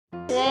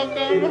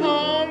Welcome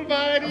home,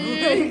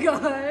 buddy. Oh my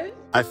God.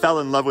 I fell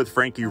in love with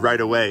Frankie right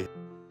away.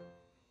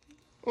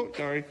 Oh,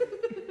 sorry.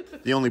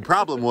 The only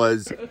problem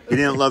was he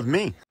didn't love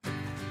me.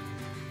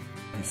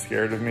 He's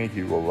scared of me.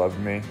 He will love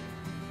me.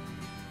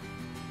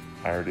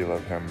 I already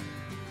love him.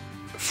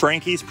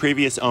 Frankie's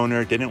previous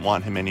owner didn't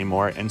want him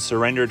anymore and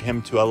surrendered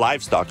him to a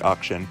livestock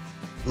auction.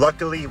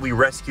 Luckily, we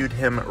rescued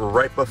him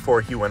right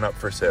before he went up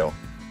for sale.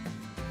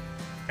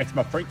 It's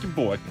my Frankie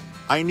boy.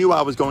 I knew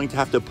I was going to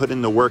have to put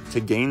in the work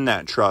to gain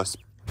that trust.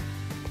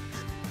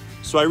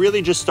 So I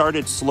really just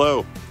started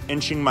slow,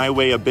 inching my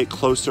way a bit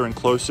closer and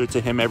closer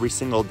to him every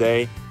single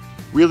day,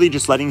 really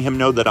just letting him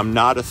know that I'm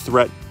not a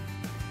threat.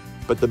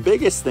 But the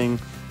biggest thing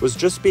was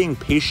just being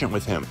patient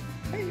with him.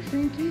 Hey,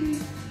 Frankie.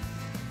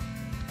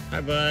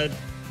 Hi, bud.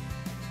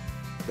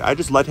 I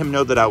just let him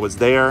know that I was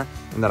there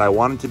and that I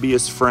wanted to be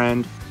his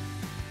friend.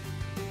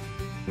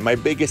 My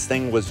biggest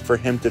thing was for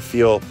him to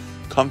feel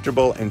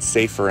comfortable and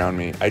safe around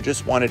me. I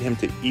just wanted him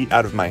to eat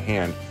out of my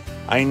hand.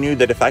 I knew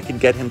that if I could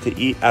get him to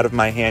eat out of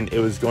my hand, it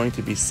was going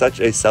to be such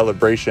a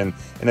celebration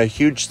and a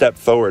huge step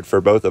forward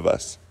for both of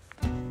us.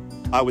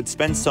 I would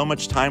spend so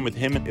much time with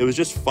him. It was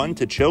just fun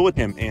to chill with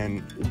him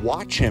and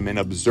watch him and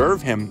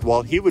observe him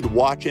while he would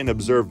watch and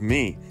observe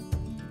me.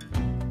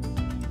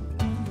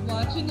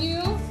 Watching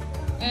you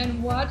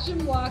and watch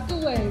him walk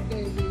away,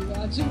 baby.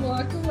 Watch him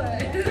walk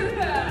away.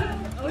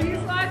 Oh, he's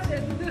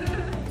watching.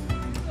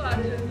 He's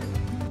watching.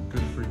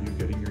 Good for you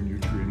getting your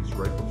nutrients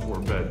right before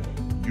bed.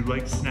 You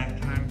like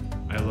snack time?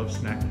 I love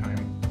snack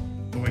time.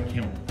 Oh, I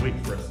can't wait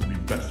for us to be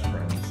best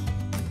friends.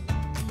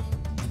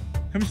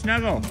 Come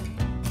snuggle.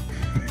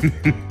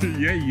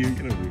 Yeah, you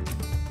get over here.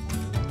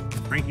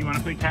 Frank, you want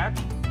to play catch?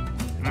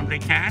 You want to play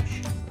catch?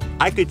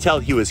 I could tell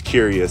he was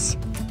curious.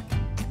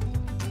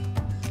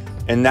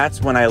 And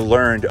that's when I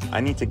learned I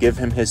need to give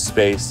him his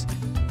space.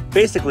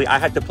 Basically, I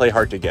had to play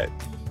hard to get.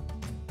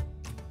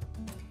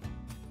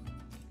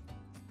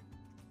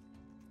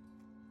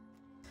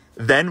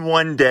 Then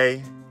one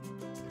day,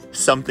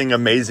 something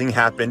amazing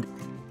happened.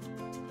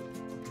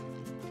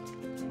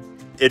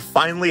 It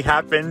finally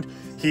happened.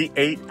 He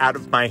ate out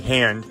of my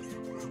hand.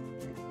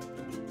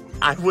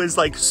 I was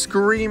like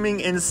screaming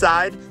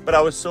inside, but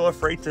I was so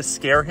afraid to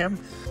scare him.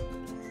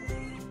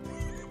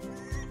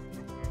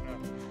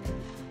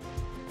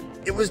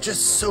 It was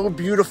just so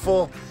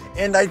beautiful.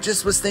 And I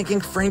just was thinking,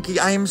 Frankie,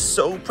 I am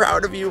so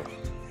proud of you.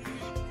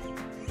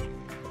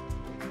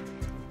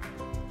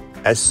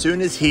 As soon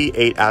as he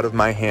ate out of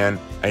my hand,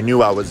 I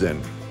knew I was in.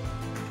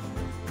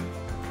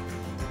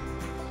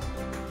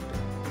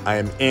 I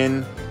am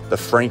in the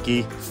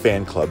Frankie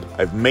fan club.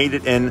 I've made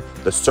it in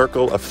the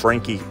circle of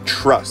Frankie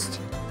trust.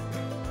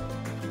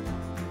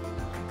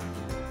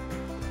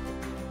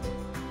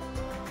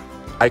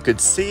 I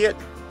could see it,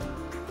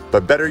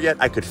 but better yet,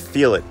 I could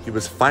feel it. He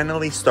was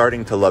finally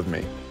starting to love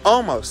me,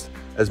 almost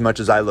as much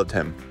as I loved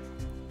him.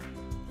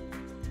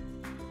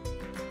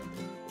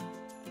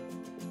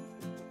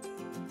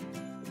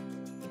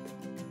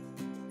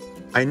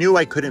 I knew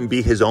I couldn't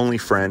be his only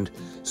friend,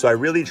 so I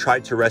really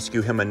tried to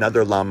rescue him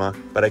another llama,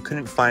 but I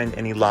couldn't find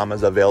any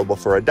llamas available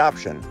for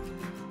adoption.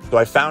 So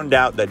I found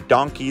out that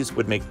donkeys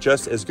would make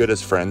just as good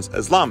as friends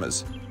as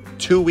llamas.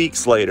 2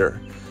 weeks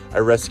later, I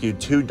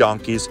rescued 2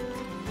 donkeys.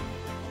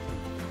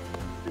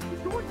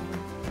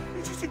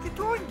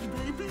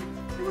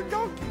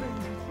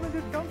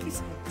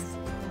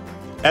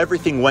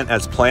 Everything went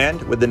as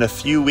planned. Within a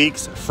few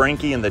weeks,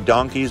 Frankie and the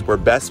donkeys were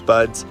best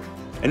buds.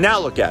 And now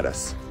look at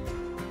us.